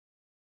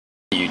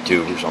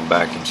YouTubers, I'm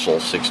back in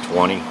Sol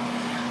 620,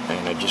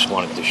 and I just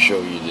wanted to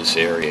show you this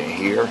area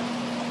here.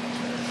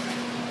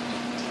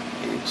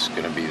 It's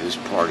going to be this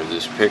part of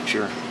this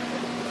picture.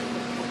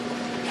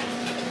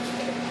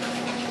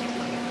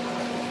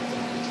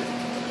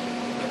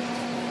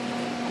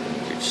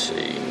 You can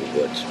see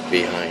what's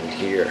behind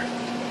here.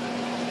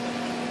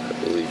 I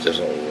believe there's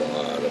a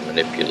lot of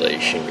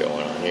manipulation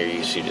going on here.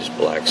 You see this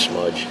black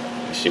smudge.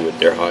 You see what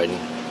they're hiding?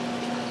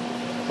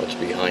 What's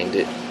behind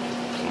it?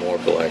 More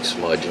black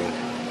smudging.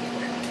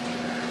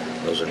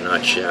 Those are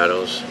not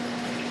shadows.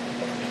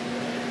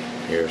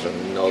 Here's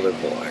another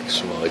black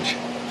smudge.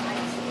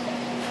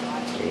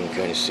 You can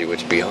kind of see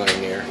what's behind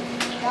there.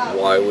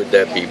 Why would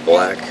that be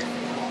black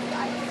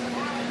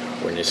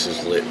when this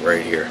is lit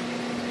right here?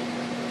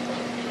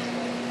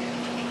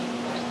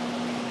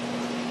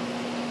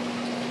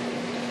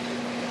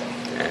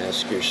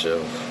 Ask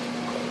yourself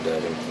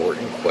that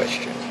important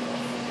question.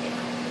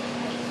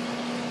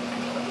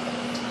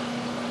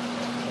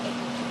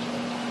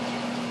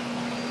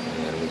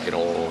 And we can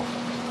all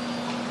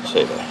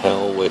say the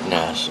hell with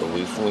NASA.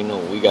 We know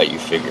we got you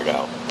figured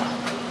out.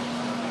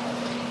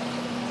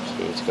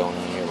 See what's going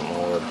on here?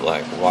 More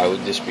black. Why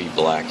would this be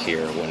black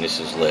here when this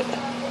is lit?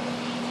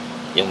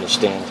 You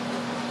understand?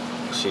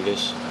 See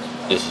this?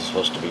 This is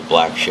supposed to be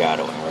black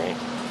shadowing, right?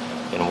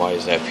 And why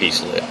is that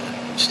piece lit?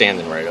 It's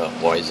standing right up.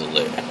 Why is it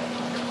lit?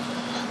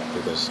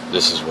 Because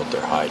this is what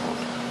they're hiding.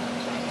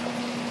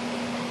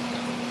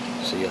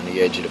 See on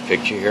the edge of the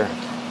picture here?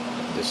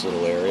 This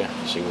little area.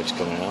 See what's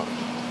coming out?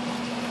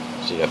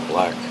 See that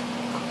black?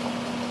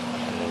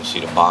 And then see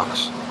the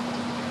box?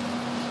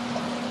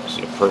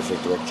 See the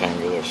perfect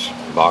rectangular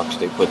box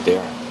they put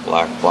there?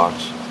 Black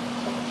box.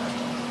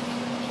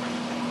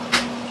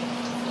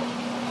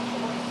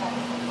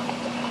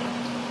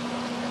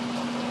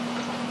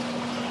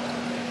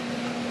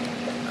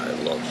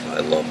 I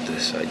love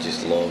this. I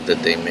just love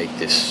that they make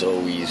this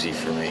so easy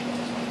for me.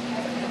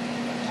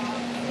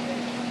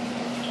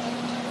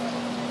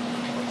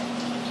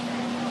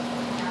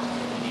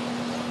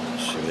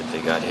 Let's see what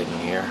they got hidden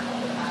here.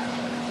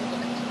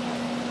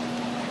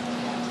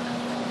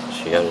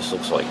 See how this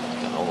looks like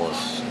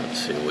almost, let's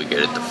see if we get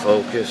it to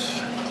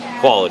focus.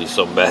 Quality's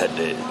so bad that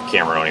the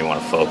camera don't even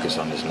want to focus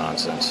on this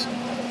nonsense.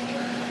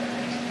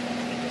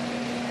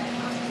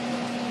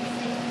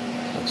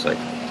 Looks like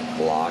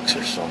blocks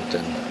or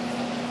something.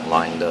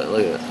 Lined up.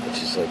 Look at it. It's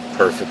just like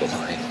perfect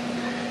line.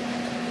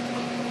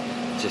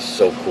 It's just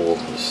so cool,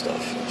 this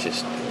stuff. It's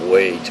just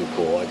way too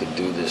cool. I could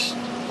do this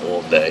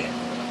all day.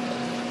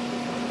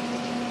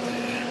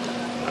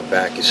 My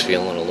back is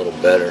feeling a little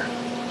better.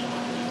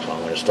 So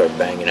I'm going to start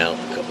banging out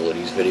a couple of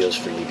these videos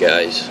for you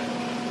guys.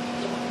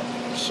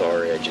 I'm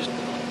sorry, I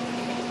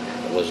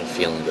wasn't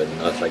feeling good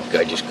enough.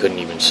 I just couldn't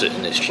even sit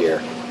in this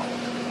chair.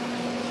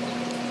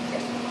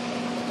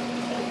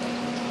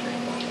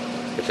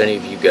 If any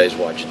of you guys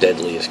watch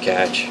Deadliest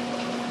Catch,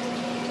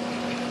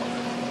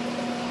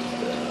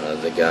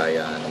 the guy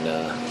on,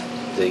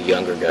 the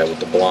younger guy with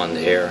the blonde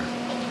hair,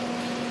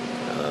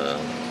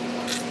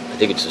 I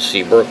think it's a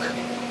Seabrook.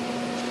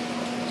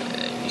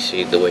 You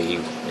see the way he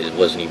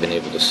wasn't even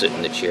able to sit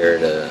in the chair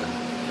to,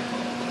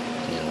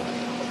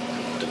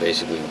 to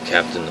basically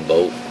captain the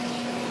boat.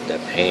 That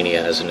pain he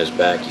has in his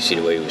back, you see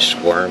the way he was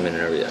squirming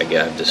and everything. I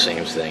got the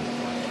same thing.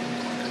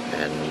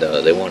 And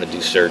they want to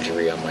do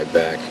surgery on my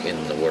back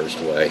in the worst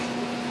way,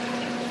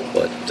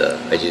 but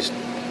I just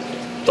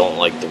don't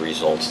like the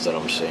results that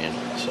I'm seeing.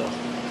 So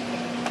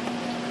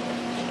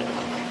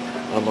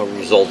I'm a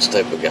results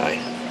type of guy.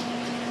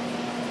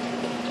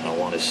 I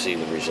want to see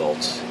the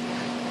results,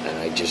 and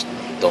I just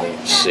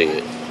don't see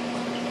it.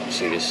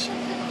 See this?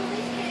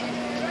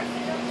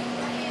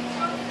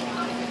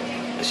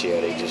 See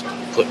how they just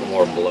put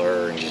more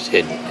blur and just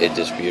hid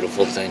this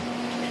beautiful thing?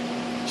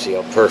 See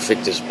how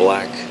perfect this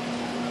black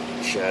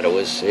shadow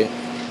is? See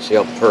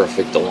how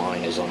perfect the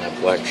line is on that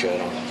black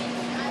shadow?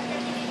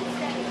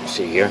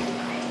 See here?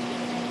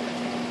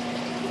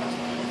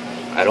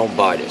 I don't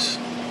buy this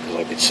because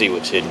I can see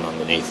what's hidden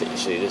underneath it. You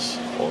see this?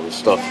 All this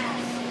stuff.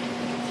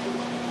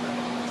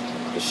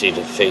 You see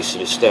the face of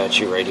the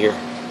statue right here?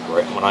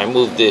 Right when I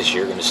move this,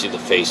 you're going to see the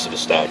face of the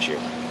statue.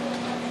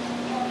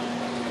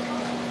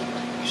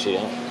 You see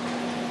that?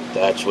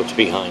 That's what's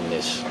behind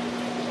this.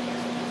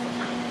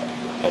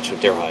 That's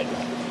what they're hiding.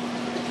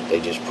 They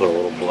just put a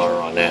little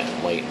blur on that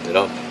and lightened it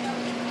up,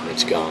 and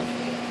it's gone.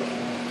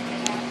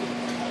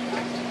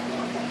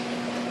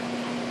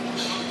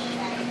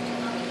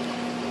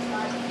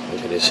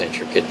 Look at this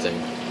intricate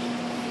thing.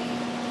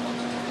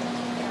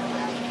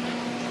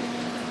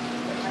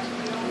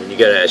 I mean, you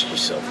gotta ask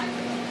yourself.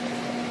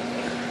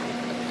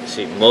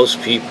 See,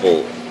 most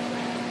people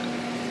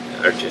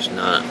are just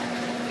not.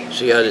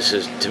 See how this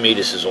is? To me,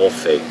 this is all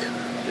fake.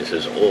 This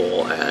is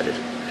all added.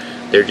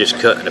 They're just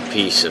cutting a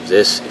piece of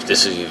this, if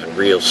this is even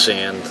real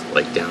sand,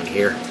 like down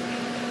here,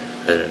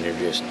 and then they're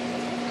just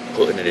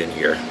putting it in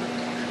here.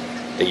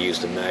 They use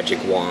the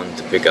magic wand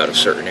to pick out a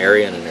certain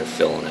area, and then they're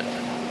filling it.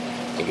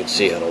 You can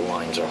see how the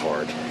lines are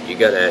hard. You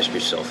gotta ask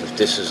yourself, if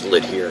this is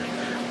lit here,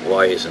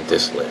 why isn't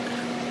this lit?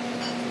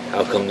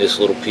 How come this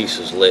little piece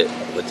is lit,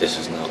 but this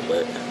is not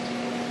lit?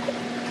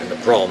 And the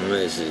problem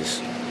is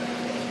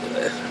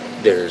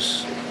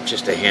there's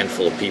just a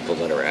handful of people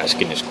that are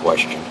asking this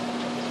question,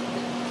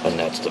 and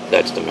that's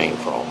the main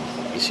problem.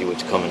 You see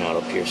what's coming out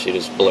up here? See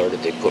this blur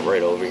that they put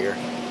right over here?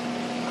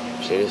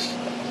 See this?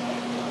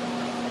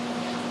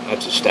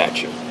 That's a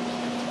statue.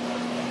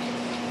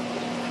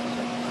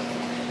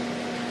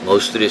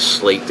 Most of this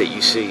slate that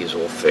you see is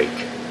all fake.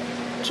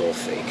 It's all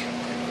fake.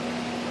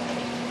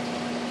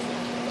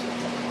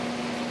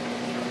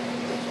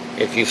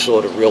 If you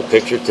saw the real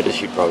picture to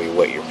this, you'd probably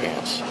wet your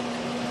pants.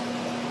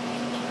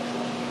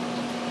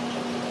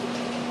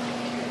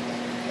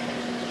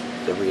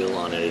 The real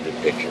unedited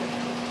picture.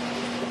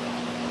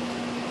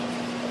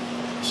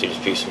 See this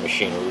piece of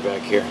machinery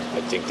back here?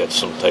 I think that's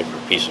some type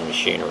of piece of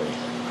machinery.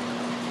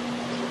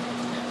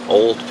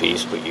 Old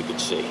piece, but you can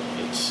see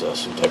it's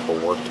some type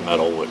of worked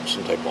metal with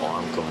some type of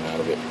arm coming out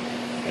of it.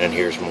 And then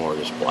here's more of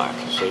this black.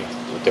 See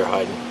what they're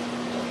hiding?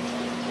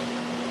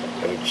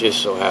 And it just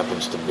so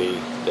happens to be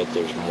that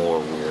there's more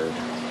weird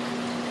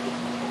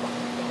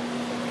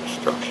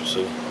structure.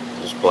 See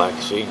this black?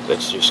 See,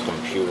 that's just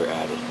computer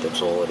added.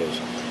 That's all it is.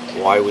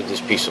 Why would this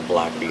piece of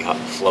black be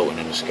floating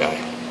in the sky?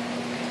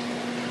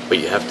 But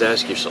you have to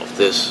ask yourself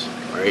this,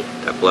 right?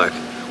 That black.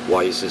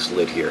 Why is this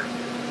lit here?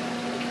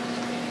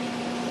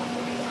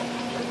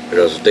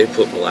 Because if they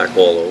put black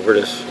all over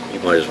this, you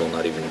might as well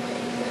not even...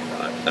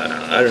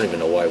 I don't even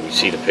know why we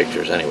see the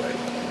pictures anyway.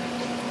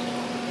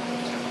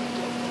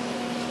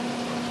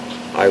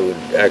 I would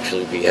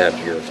actually be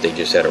happier if they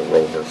just had a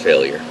rover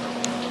failure.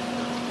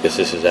 Because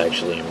this is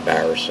actually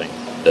embarrassing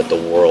that the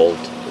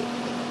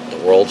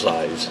world's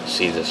eyes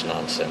see this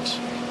nonsense.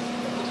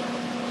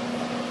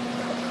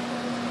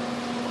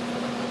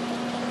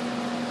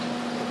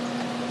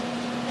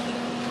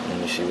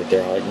 And you see what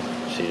they're hiding?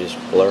 See this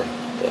blur?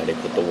 They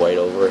put the white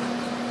over it.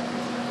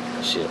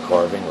 See the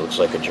carving? It looks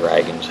like a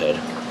dragon's head.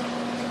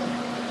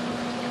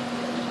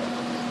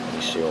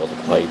 You see all the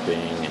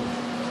piping, and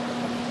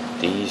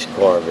these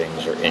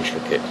carvings are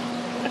intricate.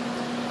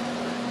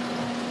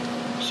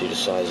 See the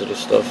size of this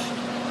stuff?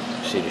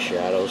 See the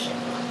shadows?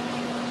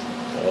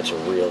 Now that's a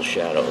real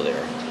shadow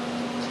there.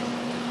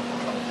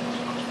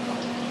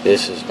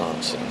 This is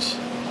nonsense.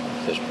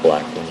 This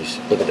black, when you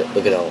see, look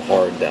at how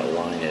hard that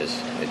line is.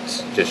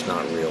 It's just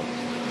not real.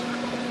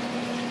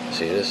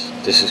 See this?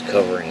 This is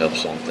covering up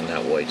something,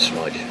 that white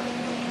smudge.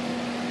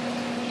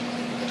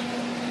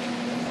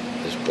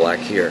 This black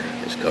here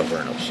is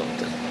covering up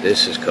something.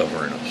 This is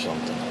covering up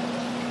something.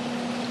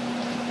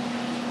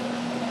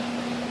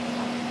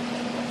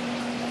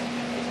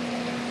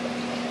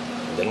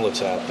 And then what's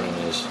happening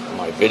is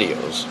my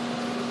videos,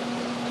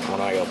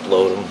 when I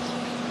upload them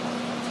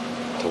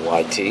to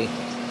YT,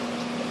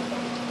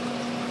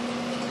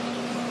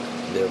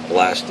 they're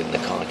blasting the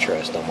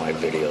contrast on my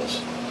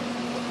videos.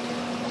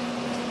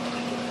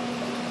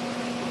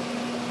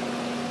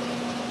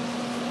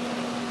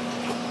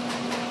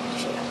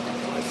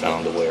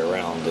 Found a way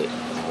around it.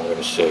 We're going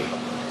to see.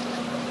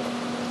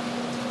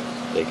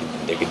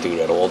 They could do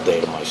that all day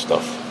to my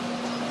stuff.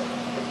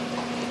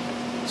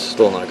 It's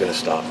still not going to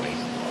stop me.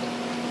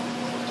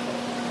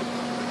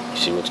 You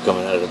see what's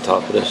coming out of the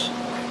top of this?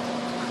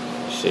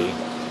 See?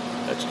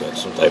 That's got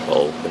some type of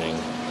opening.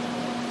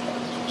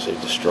 See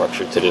the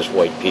structure to this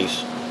white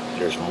piece?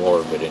 There's more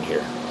of it in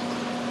here.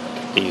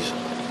 These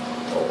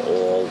are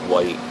all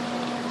white.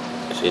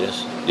 See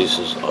this? This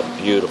is a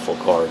beautiful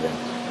carving.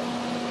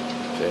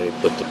 They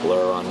put the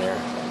blur on there.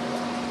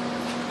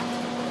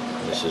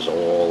 This is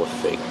all a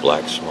fake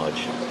black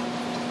smudge.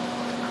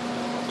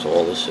 That's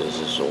all this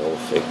is all a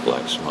fake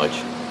black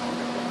smudge.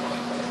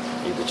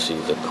 You can see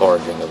the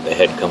carving of the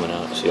head coming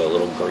out. See that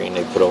little green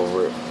they put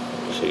over it?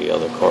 You see the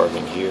other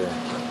carving here.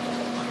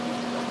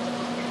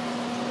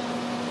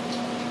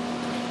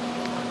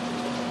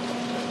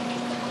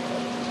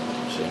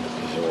 See,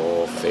 these are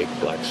all fake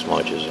black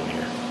smudges in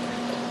here.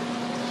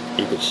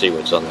 You can see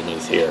what's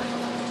underneath here.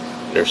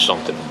 There's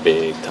something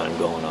big time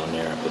going on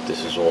there, but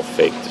this is all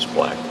fake, this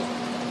black.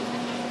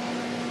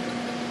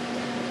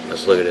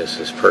 Let's look at this.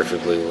 It's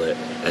perfectly lit,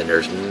 and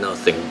there's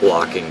nothing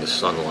blocking the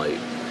sunlight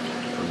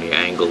from the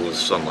angle of the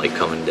sunlight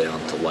coming down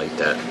to light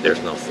that.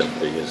 There's nothing,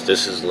 because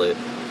this is lit.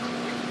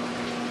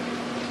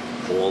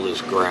 All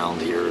this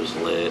ground here is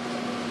lit.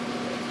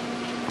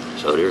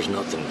 So there's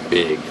nothing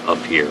big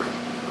up here.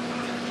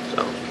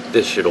 So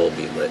this should all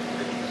be lit.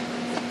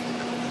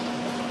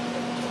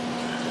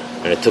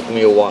 And it took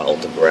me a while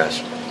to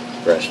grasp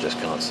this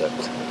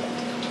concept.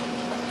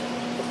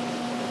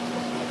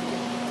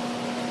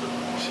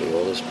 See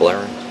all this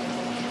blaring?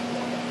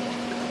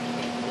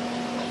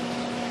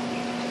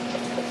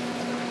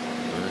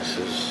 And this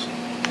is...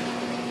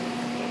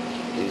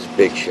 These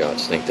big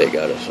shots think they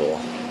got us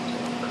all.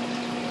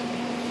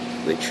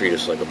 They treat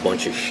us like a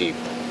bunch of sheep.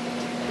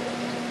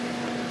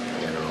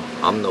 You know,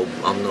 I'm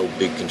no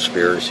big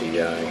conspiracy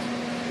guy.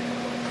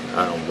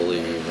 I don't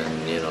believe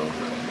in, you know,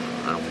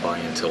 I don't buy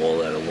into all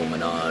that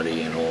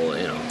Illuminati and all,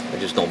 you know, I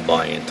just don't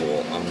buy into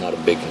all. I'm not a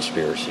big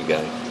conspiracy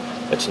guy.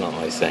 That's not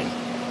my thing.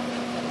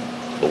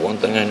 But one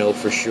thing I know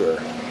for sure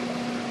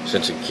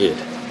since a kid.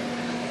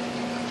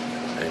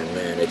 And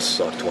man, it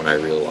sucked when I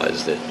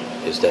realized it,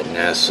 is that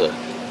NASA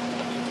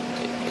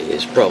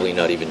is probably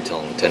not even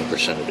telling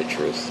 10% of the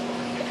truth.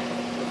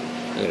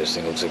 This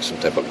thing looks like some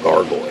type of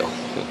gargoyle.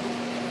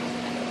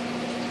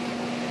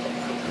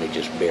 They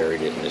just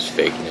buried it in this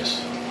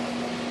fakeness.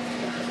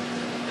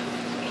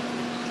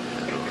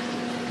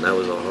 And that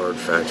was a hard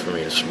fact for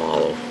me to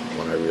swallow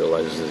when I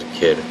realized as a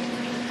kid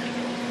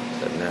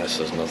that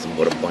NASA's nothing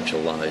but a bunch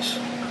of lies.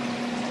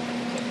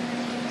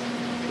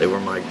 They were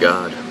my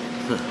God.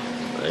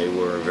 They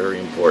were very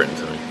important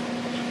to me.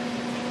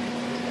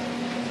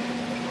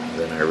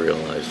 Then I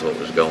realized what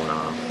was going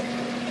on.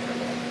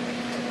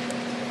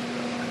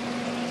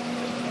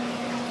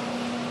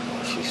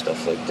 See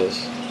stuff like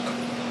this.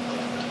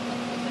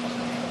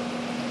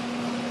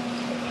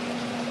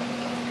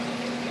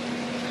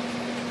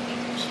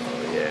 So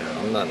yeah,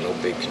 I'm not no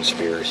big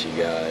conspiracy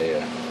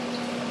guy.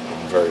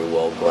 I'm very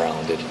well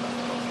grounded.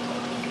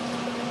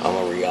 I'm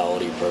a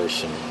reality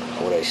person.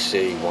 What I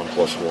see, 1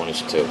 + 1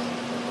 is 2.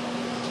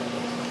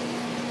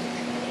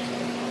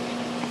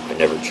 I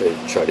never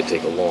try to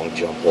take a long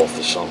jump off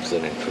of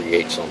something and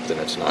create something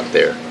that's not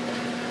there.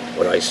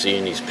 What I see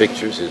in these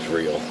pictures is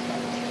real.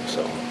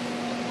 So,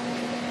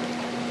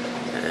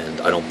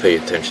 and I don't pay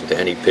attention to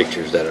any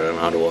pictures that are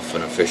not off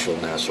an official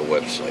NASA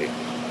website.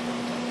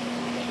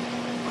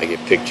 I get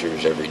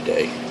pictures every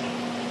day,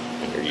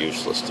 and they're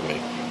useless to me.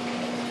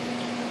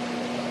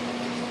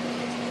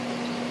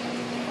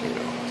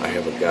 I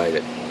have a guy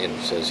that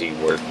says he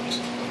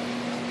worked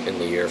in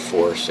the Air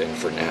Force and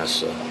for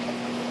NASA,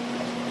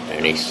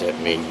 and he sent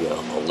me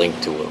a link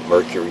to a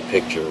Mercury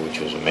picture, which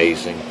was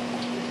amazing,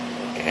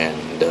 and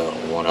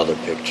one other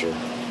picture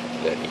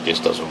that he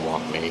just doesn't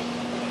want me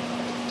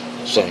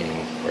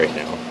saying right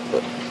now.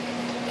 But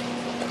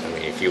I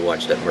mean, if you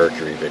watch that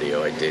Mercury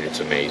video I did, it's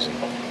amazing,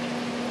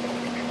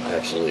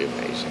 absolutely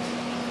amazing.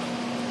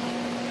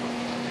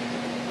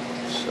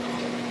 So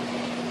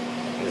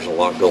there's a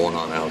lot going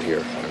on out here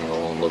in our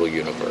own little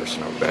universe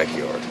in our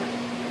backyard.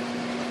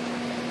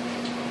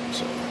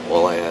 So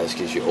all I ask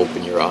is you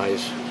open your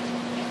eyes.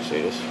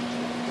 See this?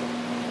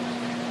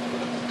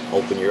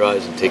 Open your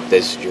eyes and take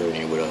this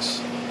journey with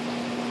us.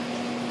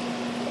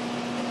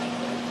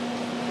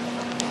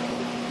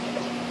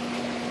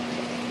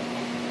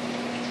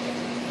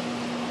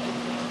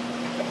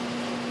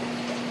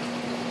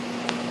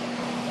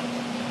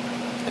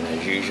 And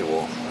as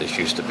usual, this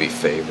used to be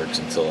favorites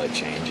until I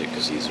change it,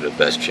 because these are the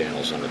best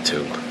channels on the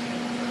tube.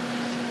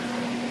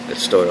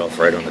 Let's start off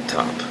right on the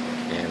top.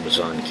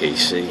 Amazon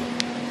KC.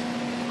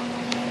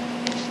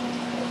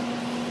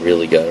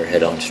 Really got her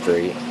head on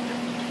straight.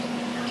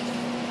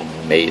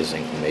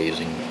 Amazing,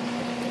 amazing.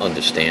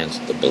 Understands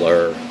the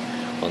blur.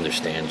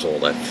 Understands all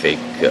that fake,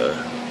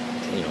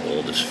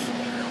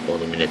 all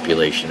the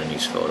manipulation in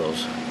these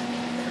photos.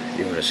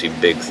 You're going to see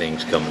big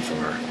things coming from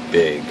her.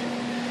 Big.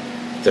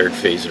 Third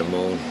phase of the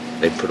moon.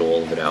 They put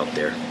all of it out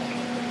there.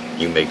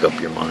 You make up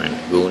your mind.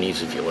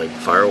 Goonies, if you like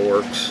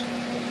fireworks.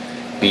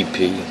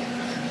 BP.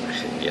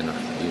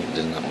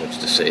 There's not much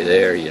to say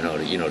there. You know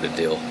the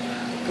deal.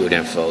 Good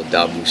info.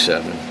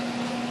 W7.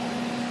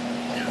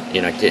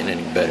 You're not getting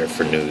any better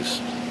for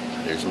news.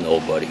 There's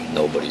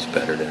nobody's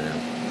better than him.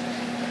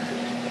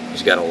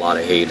 He's got a lot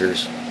of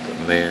haters, but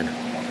man,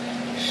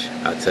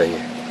 I tell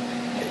you,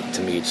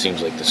 to me it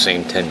seems like the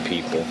same 10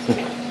 people.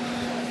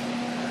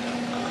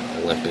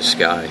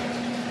 OlympusSky,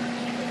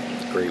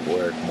 great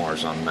work.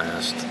 Mars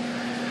Unmasked,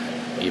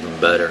 even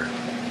better.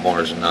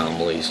 Mars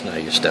Anomalies, now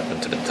you're stepping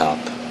to the top.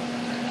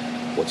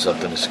 What's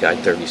up in the sky?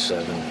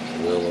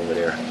 37, Will over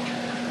there.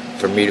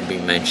 For me to be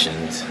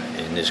mentioned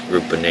in this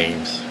group of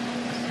names,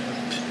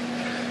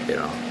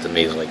 to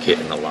me it's like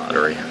hitting the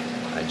lottery.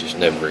 I just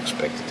never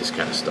expected this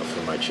kind of stuff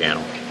from my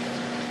channel.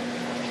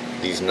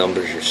 These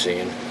numbers you're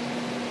seeing,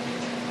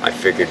 I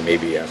figured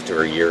maybe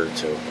after a year or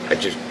two. I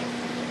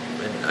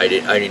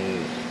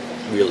didn't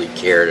really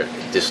care.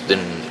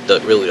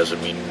 That really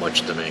doesn't mean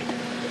much to me.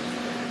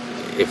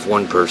 If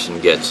one person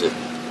gets it,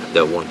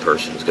 that one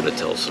person is going to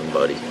tell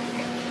somebody.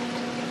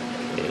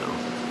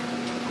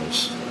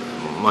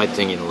 My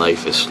thing in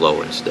life is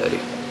slow and steady.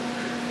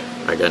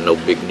 I got no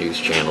big news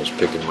channels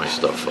picking my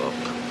stuff up.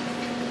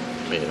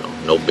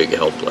 No big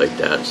help like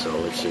that,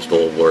 so it's just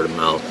all word of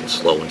mouth and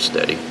slow and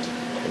steady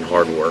and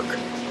hard work.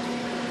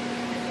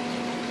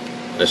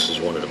 This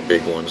is one of the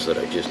big ones that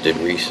I just did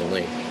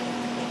recently.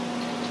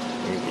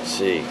 You can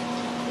see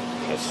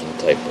that's some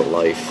type of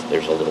life.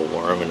 There's a little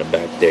worm in the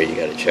back there, you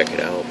gotta check it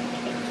out.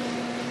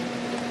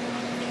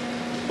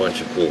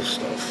 Bunch of cool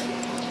stuff.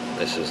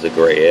 This is the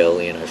gray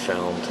alien I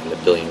found in the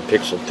 1 billion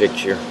pixel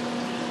picture,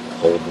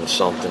 holding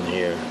something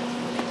here.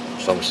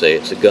 Some say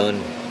it's a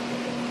gun.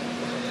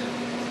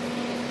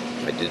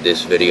 I did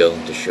this video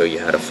to show you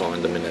how to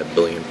find them in that 1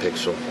 billion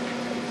pixel.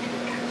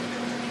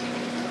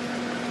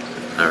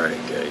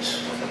 Alright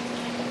guys,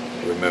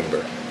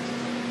 remember,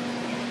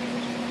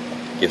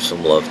 give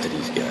some love to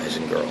these guys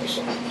and girls.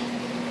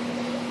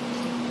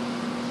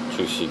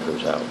 Truth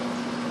Seekers out.